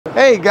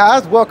Hey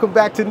guys, welcome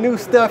back to New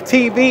Stuff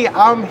TV.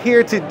 I'm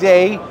here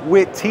today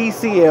with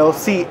TCL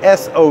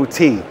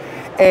CSOT,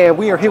 and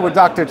we are here with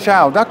Dr.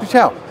 Chow. Dr.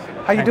 Chow,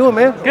 how you doing,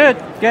 man?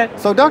 Good, good.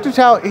 So Dr.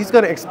 Chow, he's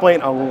going to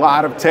explain a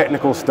lot of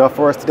technical stuff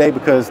for us today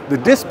because the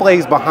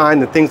displays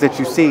behind the things that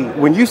you see,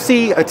 when you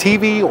see a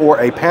TV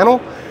or a panel,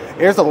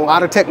 there's a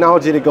lot of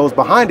technology that goes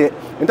behind it.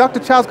 And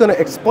Dr. Chow's going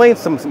to explain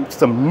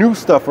some new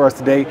stuff for us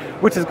today,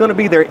 which is going to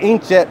be their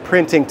inkjet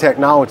printing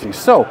technology.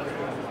 So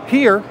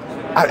here,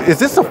 is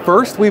this the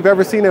first we've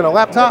ever seen in a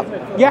laptop?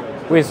 Yeah,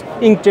 with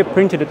inkjet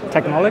printed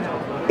technology.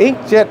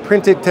 Inkjet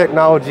printed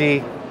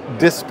technology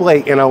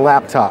display in a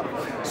laptop.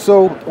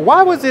 So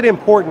why was it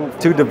important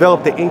to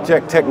develop the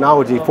inkjet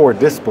technology for a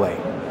display?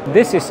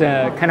 This is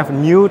a kind of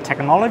new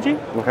technology.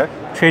 Okay.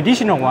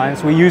 Traditional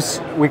ones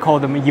we call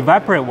them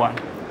evaporate one.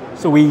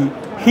 So we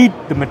heat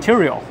the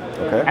material,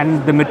 okay,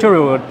 and the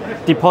material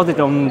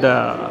deposit on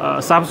the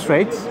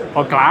substrates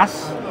or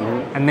glass,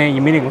 and then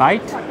emitting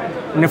light.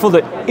 And for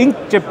the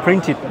inkjet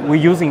printed, we're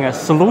using a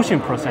solution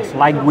process,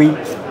 like we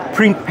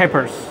print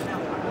papers.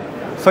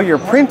 So you're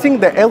printing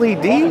the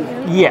LED?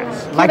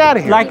 Yes. Get out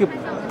of here.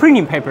 Like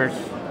printing papers.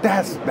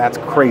 That's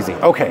crazy.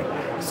 Okay.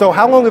 So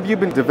how long have you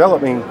been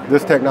developing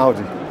this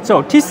technology?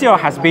 So TCL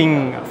has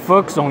been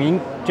focused on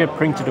inkjet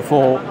printed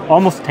for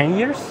almost 10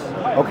 years.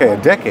 Okay, a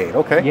decade.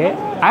 Okay.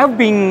 Yeah. I've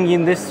been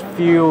in this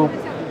field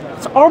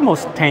it's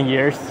almost 10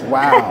 years.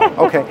 Wow.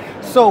 Okay.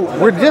 So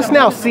we're just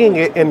now seeing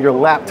it in your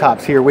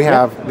laptops here. We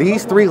have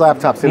these three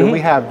laptops, and then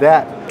we have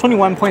that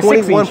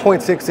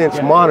 21.6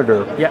 inch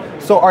monitor. Yeah.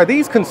 So are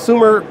these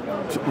consumer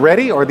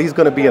ready, or are these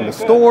going to be in the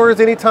stores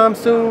anytime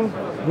soon?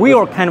 We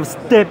are kind of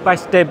step by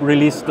step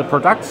release the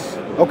products.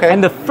 Okay.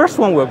 And the first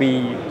one will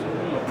be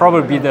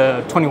probably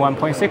the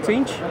 21.6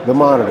 inch. The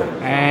monitor.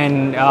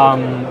 And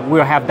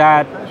we'll have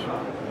that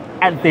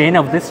at the end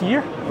of this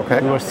year.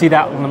 Okay. We will see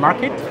that on the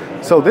market.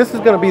 So this is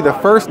going to be the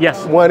first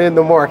one in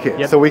the market.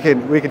 Yep. So we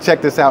can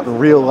check this out in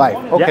real life.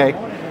 Okay.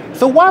 Yep.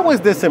 So why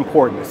was this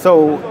important?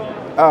 So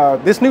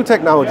this new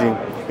technology,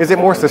 is it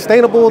more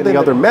sustainable than the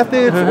other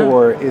methods,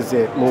 or is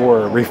it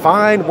more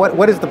refined?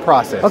 What is the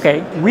process? Okay.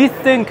 We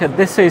think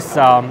this is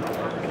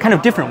kind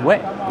of different way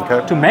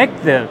to make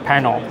the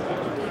panel.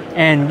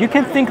 And you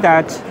can think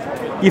that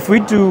if we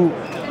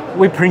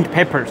print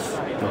papers,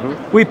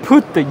 we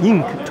put the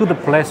ink to the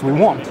place we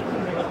want.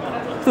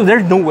 So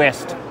there's no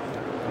waste.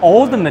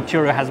 All the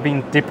material has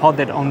been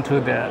deposited on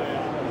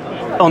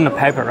the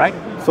paper, right?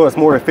 So it's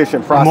more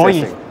efficient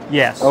processing.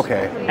 Yes.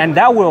 Okay. And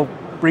that will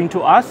bring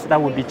to us,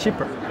 that will be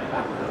cheaper.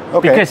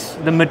 Okay. Because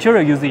the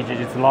material usage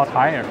is a lot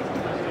higher.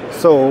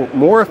 So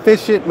more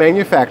efficient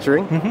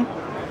manufacturing,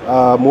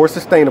 more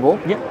sustainable,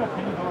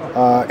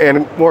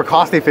 and more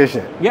cost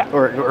efficient. Yeah.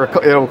 Or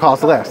it'll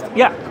cost less.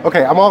 Yeah.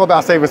 Okay, I'm all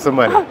about saving some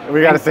money. We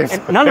got to save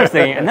some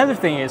money. Another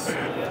thing is,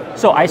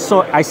 so I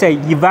say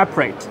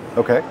evaporate.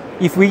 Okay.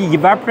 If we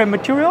evaporate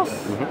materials,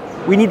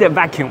 we need a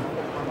vacuum,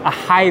 a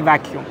high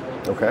vacuum.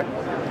 Okay.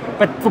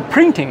 But for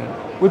printing,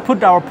 we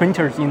put our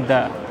printers in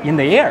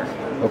the air.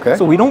 Okay.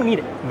 So we don't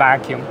need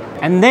vacuum.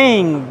 And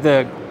then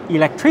the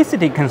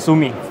electricity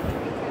consuming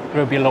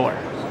will be lower.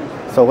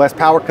 So less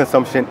power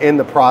consumption in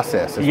the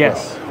process as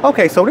yes. well.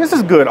 Okay, so this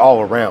is good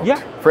all around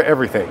for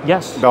everything.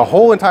 Yes. The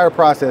whole entire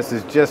process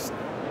is just,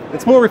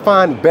 it's more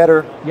refined,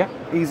 better,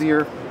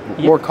 easier,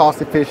 more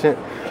cost efficient.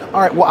 All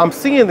right, well, I'm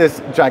seeing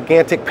this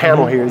gigantic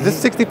panel here. Is this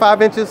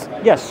 65 inches?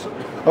 Yes.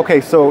 Okay,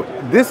 so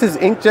this is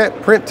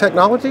inkjet print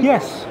technology?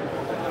 Yes.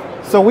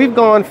 So we've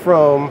gone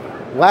from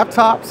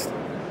laptops,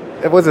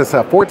 what was this,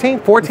 14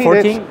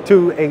 inch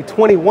to a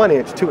 21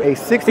 inch to a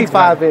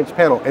 65 inch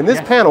panel. And this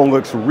panel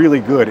looks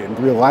really good in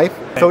real life.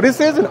 So this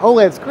is an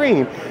OLED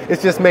screen.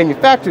 It's just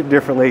manufactured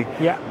differently,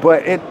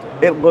 but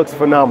it looks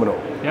phenomenal.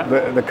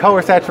 Yeah. The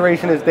color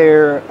saturation is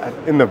there,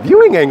 and the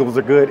viewing angles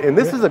are good. And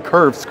this is a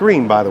curved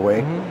screen, by the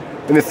way.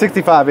 And it's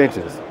 65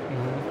 inches.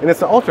 And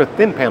it's an ultra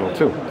thin panel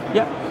too.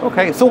 Yeah.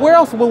 Okay, so where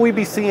else will we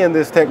be seeing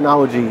this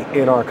technology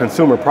in our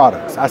consumer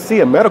products? I see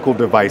a medical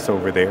device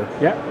over there.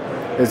 Yeah.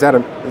 Is that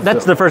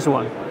that's the first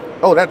one.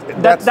 Oh,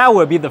 that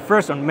will be the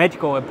first one.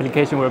 Medical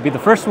application will be the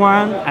first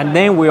one, and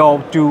then we'll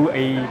do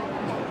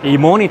a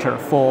monitor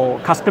for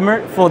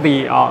customer, for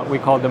the we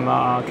call them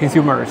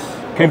consumers,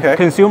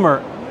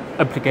 consumer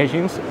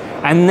applications,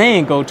 and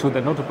then go to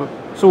the notebook.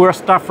 So we'll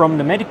start from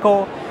the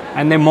medical,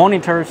 and then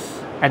monitors,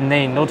 and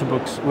then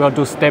notebooks. We'll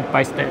do step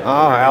by step.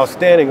 Ah,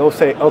 outstanding.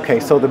 Okay,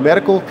 so the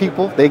medical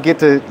people, they get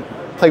to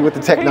play with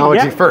the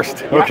technology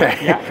first. Okay.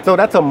 Yeah. So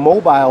that's a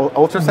mobile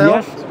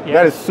ultrasound? Yes.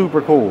 That is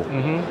super cool.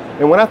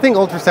 And when I think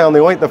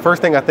ultrasound, the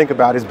first thing I think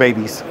about is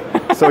babies.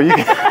 So you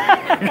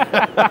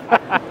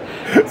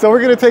so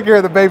we're going to take care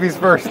of the babies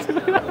first.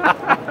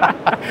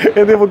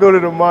 And then we'll go to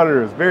the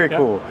monitors. Very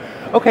cool.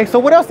 Okay, so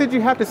what else did you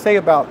have to say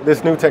about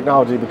this new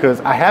technology? Because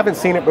I haven't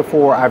seen it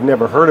before, I've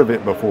never heard of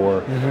it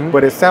before,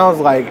 but it sounds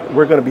like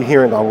we're going to be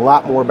hearing a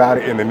lot more about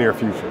it in the near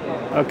future.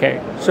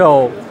 Okay,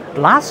 so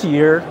last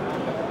year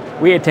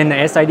we attended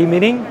the SID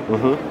meeting.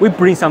 We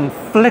bring some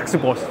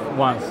flexible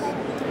ones.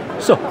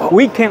 So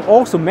we can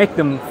also make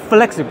them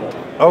flexible.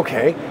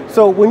 Okay,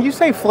 so when you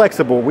say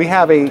flexible, we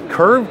have a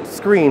curved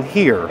screen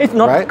here. It's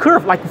not right?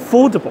 curved, like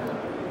foldable,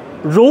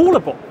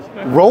 rollable.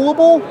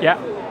 Rollable? Yeah.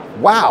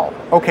 Wow.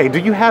 Okay, do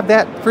you have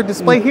that for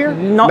display here?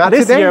 Not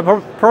this today? year,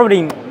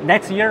 probably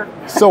next year.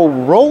 So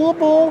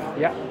rollable,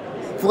 Yeah.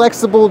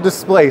 flexible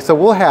display. So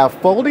we'll have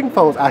folding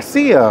phones. I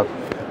see a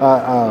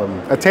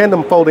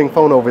tandem folding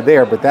phone over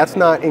there, but that's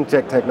not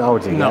inkjet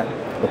technology No. yet.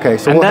 Okay,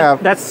 so And we'll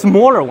have. that's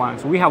smaller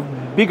ones. We have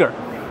bigger.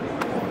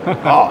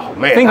 Oh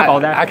man, Think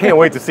about that. I can't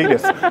wait to see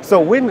this.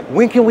 So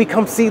when can we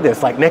come see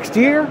this? Like next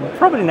year?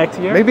 Probably next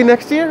year. Maybe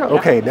next year? Yeah.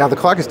 Okay, now the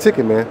clock is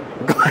ticking, man.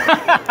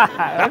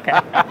 Okay.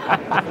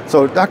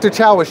 So Dr.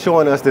 Chow is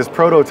showing us this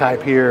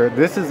prototype here.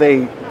 This is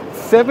a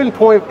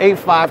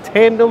 7.85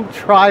 tandem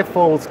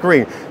trifold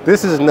screen.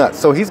 This is nuts.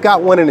 So he's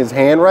got one in his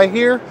hand right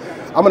here.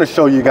 I'm gonna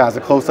show you guys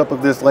a close-up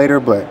of this later,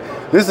 but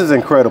this is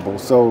incredible.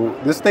 So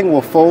this thing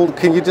will fold.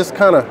 Can you just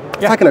kind of,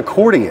 it's like an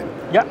accordion.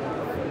 Yeah,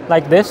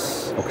 like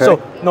this. Okay.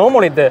 So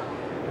normally the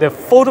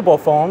foldable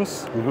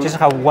phones just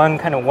have one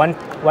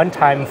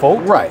time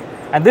fold. Right.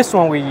 And this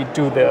one we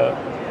do the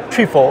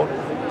trifold,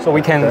 so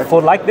we can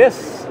fold like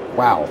this.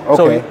 Wow,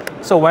 okay.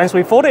 So once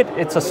we fold it,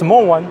 it's a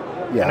small one,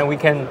 Yeah. and then we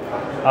can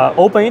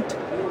open it,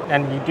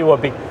 and you do a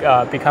big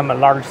become a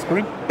large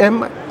screen.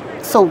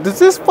 So does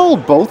this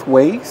fold both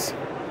ways?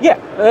 Yeah,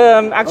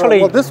 actually.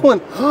 Well, this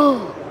one,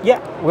 Yeah,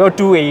 we'll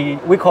do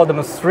we call them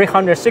a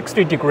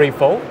 360-degree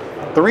fold.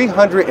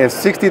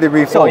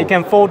 360-degree fold. So you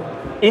can fold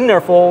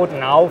inner fold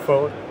and out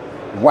fold.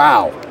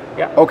 Wow.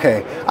 Yeah.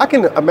 Okay, I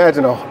can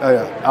imagine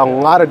a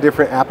lot of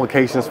different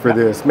applications for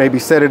this. Maybe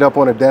set it up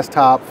on a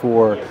desktop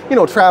for,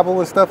 travel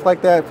and stuff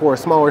like that, for a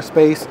smaller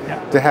space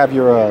to have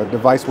your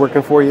device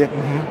working for you.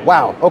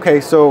 Wow, okay,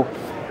 so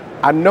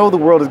I know the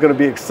world is going to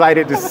be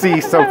excited to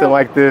see something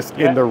like this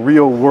in the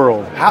real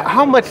world.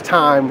 How much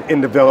time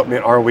in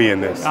development are we in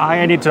this?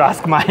 I need to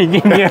ask my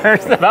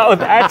engineers about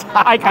that.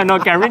 I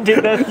cannot guarantee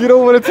this. You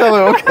don't want to tell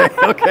them?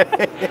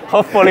 Okay.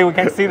 Hopefully we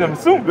can see them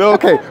soon.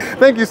 Okay,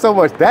 thank you so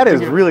much. That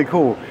is really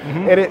cool.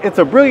 And it's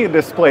a brilliant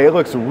display. It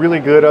looks really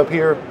good up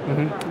here.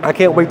 I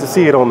can't wait to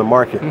see it on the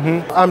market.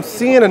 I'm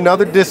seeing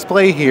another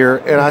display here,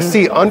 and I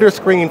see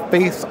under-screen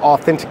face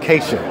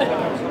authentication.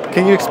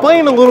 Can you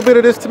explain a little bit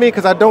of this to me?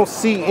 Because I don't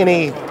see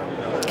any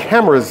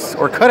cameras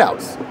or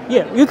cutouts.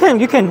 Yeah, you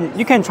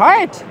can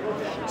try it.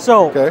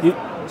 So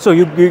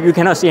you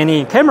cannot see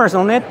any cameras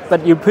on it,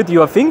 but you put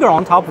your finger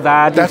on top of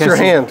that. That's your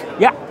hand?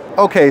 Yeah.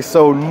 Okay,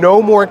 so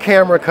no more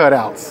camera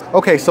cutouts.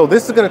 Okay, so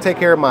this is going to take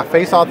care of my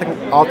face I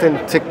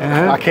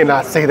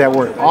cannot say that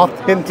word.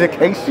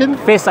 Authentication?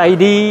 Face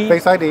ID.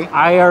 Face ID.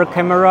 IR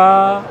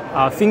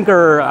camera,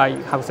 finger,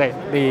 how to say,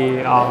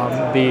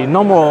 the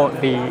normal,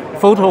 the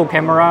photo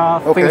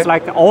camera, things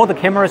like all the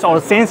cameras or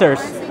sensors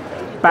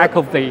back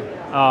of the,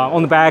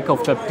 on the back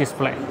of the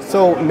display.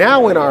 So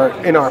now in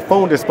our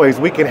phone displays,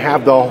 we can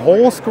have the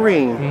whole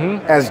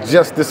screen as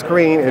just the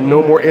screen and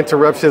no more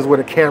interruptions with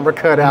a camera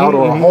cutout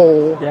or a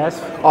hole. Yes.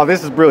 Oh,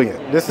 this is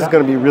brilliant. This is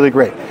going to be really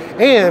great.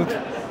 And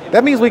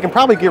that means we can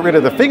probably get rid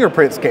of the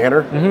fingerprint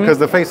scanner because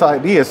the Face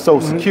ID is so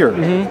secure.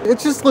 It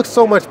just looks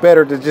so much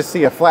better to just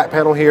see a flat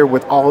panel here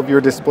with all of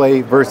your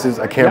display versus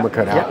a camera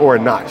cutout or a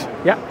notch.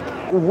 Yeah.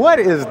 What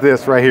is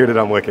this right here that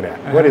I'm looking at?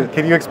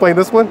 Can you explain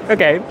this one?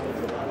 Okay.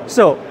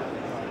 So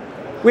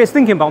we're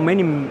thinking about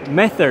many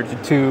methods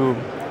to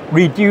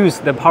reduce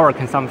the power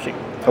consumption.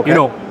 Okay.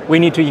 We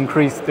need to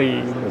increase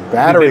the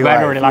battery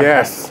life.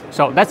 Yes.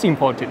 So that's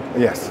important.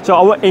 Yes. So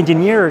our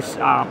engineers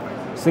are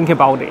thinking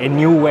about a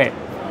new way.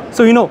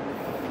 So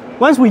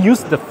once we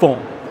use the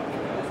phone,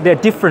 there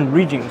are different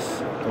regions.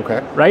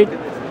 Okay. Right?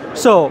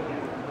 So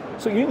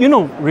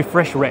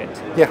refresh rate.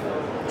 Yeah.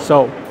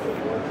 So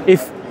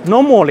if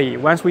normally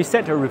once we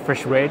set a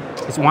refresh rate,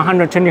 it's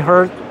 120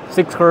 hertz,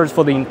 6 hertz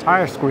for the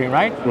entire screen,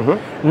 right?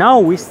 Now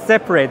we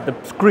separate the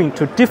screen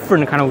to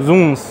different kind of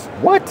zones.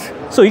 What?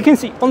 So you can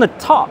see on the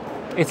top,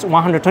 it's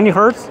 120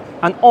 hertz,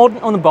 and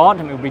on the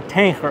bottom, it will be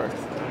 10 hertz.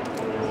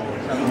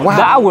 Wow.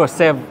 That will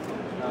save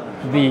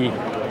the,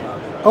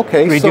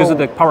 reduce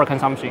the power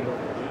consumption.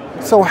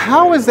 So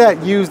how is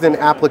that used in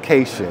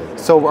application?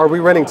 So are we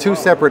running two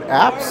separate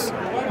apps?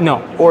 No.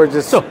 Or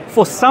just... So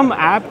for some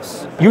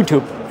apps,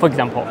 YouTube, for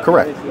example.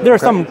 Correct. There are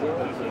some,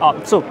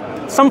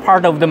 some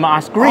part of them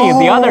are screen,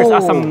 the others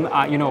are some,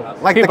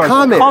 like papers,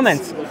 the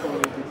comments.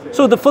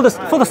 So for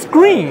the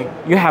screen,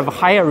 you have a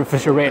higher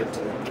refresh rate.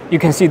 You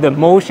can see the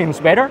motions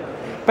better,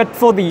 but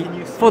for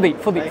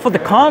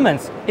the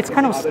comments, it's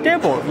kind of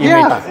stable image.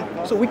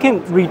 Yeah. So we can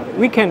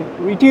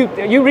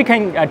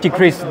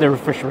decrease the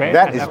refresh rate.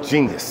 That is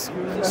genius.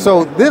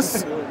 So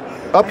this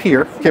up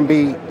here can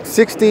be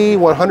 60,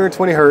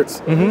 120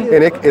 hertz,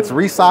 and it's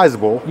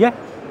resizable. Yeah.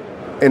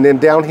 And then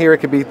down here it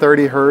could be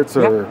 30 hertz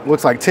or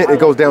looks like 10, it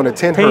goes down to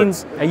 10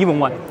 hertz. Even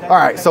 1. All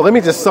right, so let me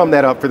just sum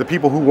that up for the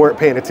people who weren't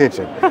paying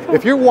attention.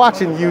 If you're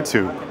watching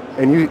YouTube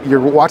and you're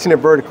watching it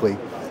vertically,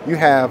 you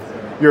have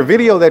your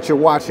video that you're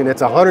watching,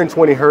 it's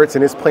 120 hertz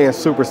and it's playing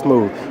super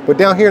smooth. But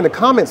down here in the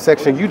comments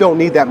section, you don't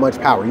need that much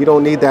power. You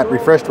don't need that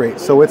refresh rate.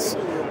 So it's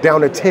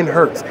down to 10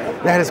 hertz.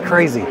 That is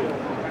crazy.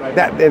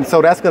 And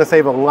so that's going to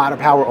save a lot of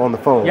power on the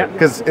phone. Yeah.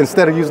 Because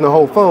instead of using the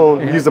whole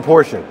phone, use a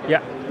portion.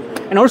 Yeah.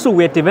 And also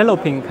we're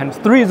developing kind of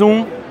 3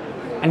 zones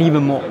and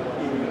even more.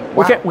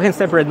 Wow. We can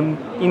separate them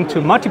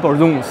into multiple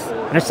zones.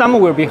 And some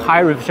will be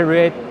high refresh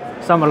rate,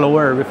 some are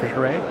lower refresh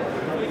rate.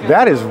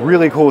 That is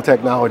really cool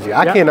technology.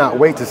 I cannot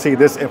wait to see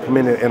this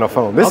implemented in a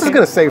phone. This is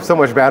going to save so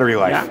much battery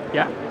life.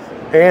 Yeah.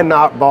 And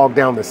not bog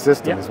down the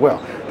system as well.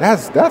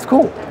 That's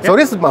cool. So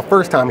this is my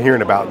first time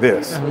hearing about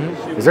this.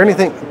 Is there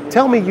anything?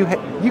 Tell me you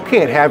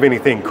can't have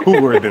anything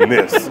cooler than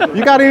this.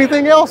 You got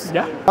anything else?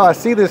 Yeah. I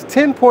see this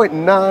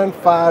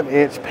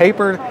 10.95-inch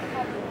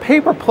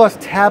paper plus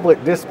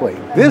tablet display.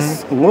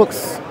 This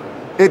looks.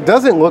 It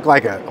doesn't look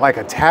like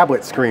a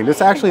tablet screen.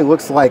 This actually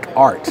looks like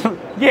art.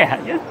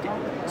 Yeah.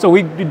 So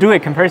we do a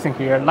comparison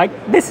here. Like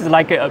this is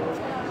like a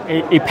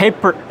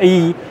paper,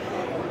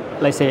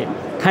 let's say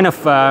kind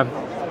of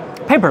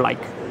paper-like.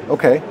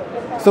 Okay.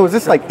 So is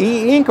this like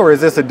e-ink or is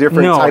this a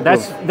different type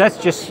of? No, that's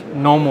just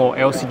normal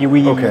LCD.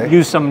 We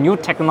use some new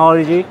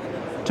technology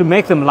to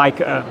make them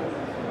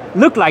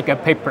look like a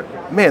paper.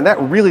 Man, that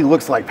really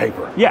looks like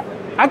paper. Yeah.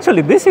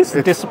 Actually, this is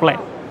a display.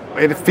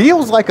 It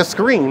feels like a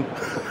screen,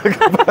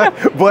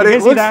 but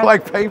it looks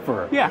like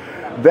paper. Yeah.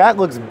 That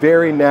looks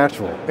very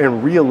natural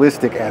and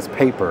realistic as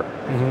paper.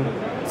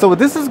 So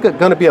this is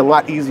going to be a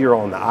lot easier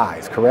on the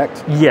eyes,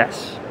 correct?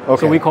 Yes.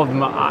 Okay. So we call them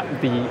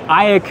the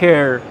eye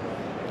care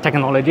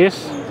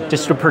technologies,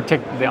 just to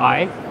protect the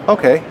eye.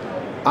 Okay.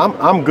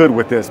 I'm good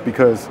with this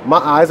because my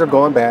eyes are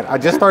going bad. I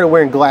just started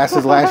wearing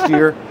glasses last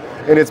year,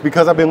 and it's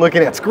because I've been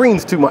looking at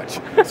screens too much.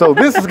 So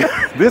this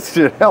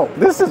should help.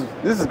 This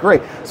is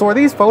great. So are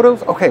these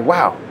photos? Okay,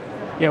 wow.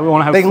 Yeah, we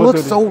want to have. They look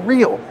so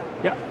real.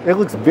 Yeah. It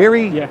looks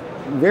very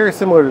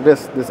similar to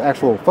this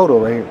actual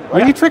photo right here.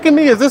 Are you tricking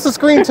me? Is this a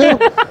screen too?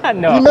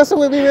 No. You messing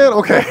with me, man?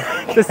 Okay.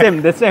 The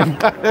same.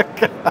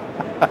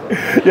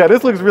 Yeah,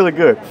 this looks really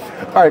good.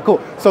 All right, cool.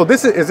 So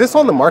is this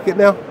on the market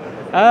now?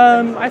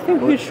 I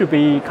think it should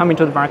be coming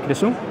to the market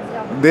soon.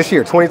 This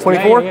year,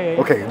 2024? Yeah.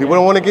 Okay, we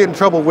don't want to get in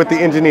trouble with the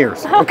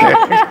engineers. Okay.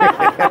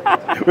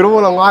 We don't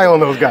want to lie on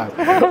those guys.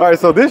 All right,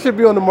 so this should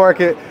be on the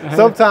market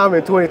sometime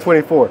in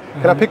 2024.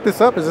 Can I pick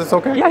this up? Is this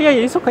okay? Yeah,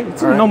 it's okay.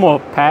 It's a normal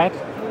pad.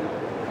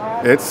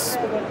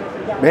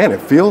 Man,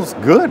 it feels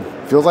good.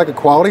 Feels like a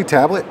quality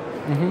tablet.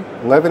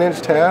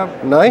 11-inch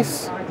tab,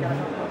 nice.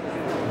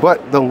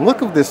 But the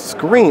look of this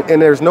screen,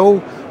 and there's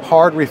no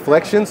hard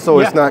reflection, so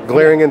it's not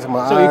glaring into my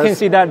eyes. So you can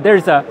see that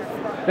there's a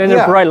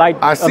bright light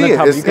I see on the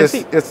top. it. You can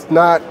see.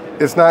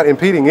 It's not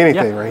impeding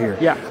anything right here.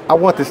 Yeah. I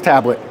want this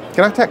tablet.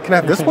 Can I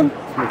have this one?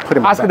 Put it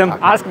in my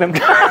Ask them.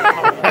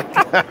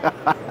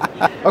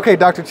 Okay,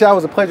 Dr. Chow, it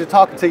was a pleasure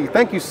talking to you.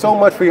 Thank you so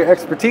much for your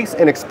expertise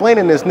in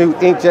explaining this new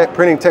inkjet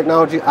printing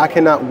technology. I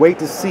cannot wait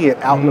to see it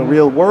out in the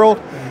real world.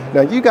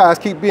 Now, you guys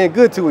keep being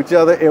good to each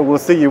other, and we'll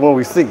see you when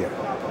we see you.